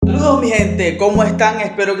Saludos mi gente, ¿cómo están?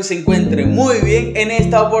 Espero que se encuentren muy bien. En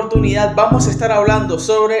esta oportunidad vamos a estar hablando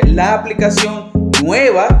sobre la aplicación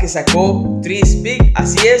nueva que sacó 3speak.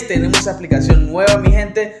 Así es, tenemos aplicación nueva mi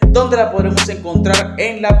gente, donde la podremos encontrar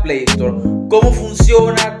en la Playstore. Cómo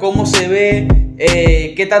funciona, cómo se ve,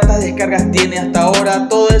 qué tantas descargas tiene hasta ahora,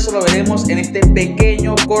 todo eso lo veremos en este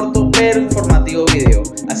pequeño, corto pero informativo video.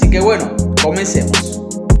 Así que bueno, comencemos.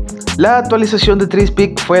 La actualización de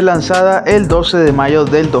 3speak fue lanzada el 12 de mayo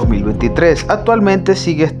del 2023. Actualmente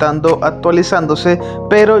sigue estando actualizándose,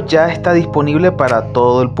 pero ya está disponible para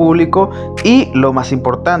todo el público y lo más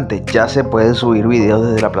importante, ya se pueden subir videos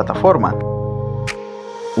desde la plataforma.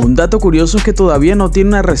 Un dato curioso es que todavía no tiene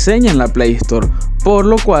una reseña en la Play Store, por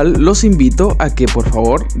lo cual los invito a que por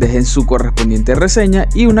favor dejen su correspondiente reseña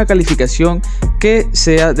y una calificación que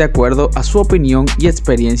sea de acuerdo a su opinión y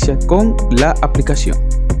experiencia con la aplicación.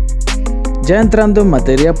 Ya entrando en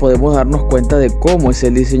materia, podemos darnos cuenta de cómo es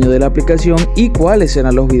el diseño de la aplicación y cuáles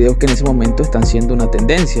serán los videos que en ese momento están siendo una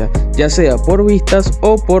tendencia, ya sea por vistas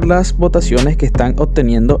o por las votaciones que están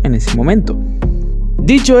obteniendo en ese momento.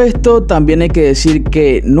 Dicho esto, también hay que decir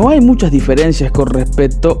que no hay muchas diferencias con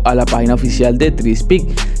respecto a la página oficial de 3speak.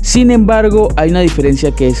 Sin embargo, hay una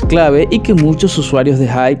diferencia que es clave y que muchos usuarios de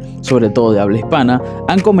Hype, sobre todo de habla hispana,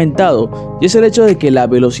 han comentado, y es el hecho de que la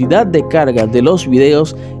velocidad de carga de los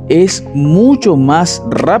videos es mucho más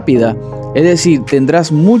rápida. Es decir,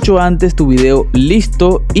 tendrás mucho antes tu video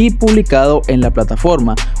listo y publicado en la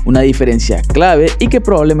plataforma, una diferencia clave y que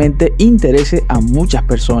probablemente interese a muchas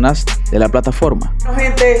personas de la plataforma. Bueno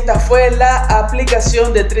gente, esta fue la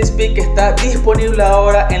aplicación de 3speak que está disponible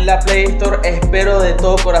ahora en la Play Store. Espero de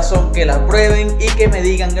todo corazón que la prueben y que me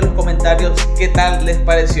digan en los comentarios qué tal les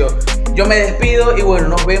pareció. Yo me despido y bueno,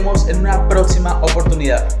 nos vemos en una próxima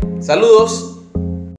oportunidad. Saludos.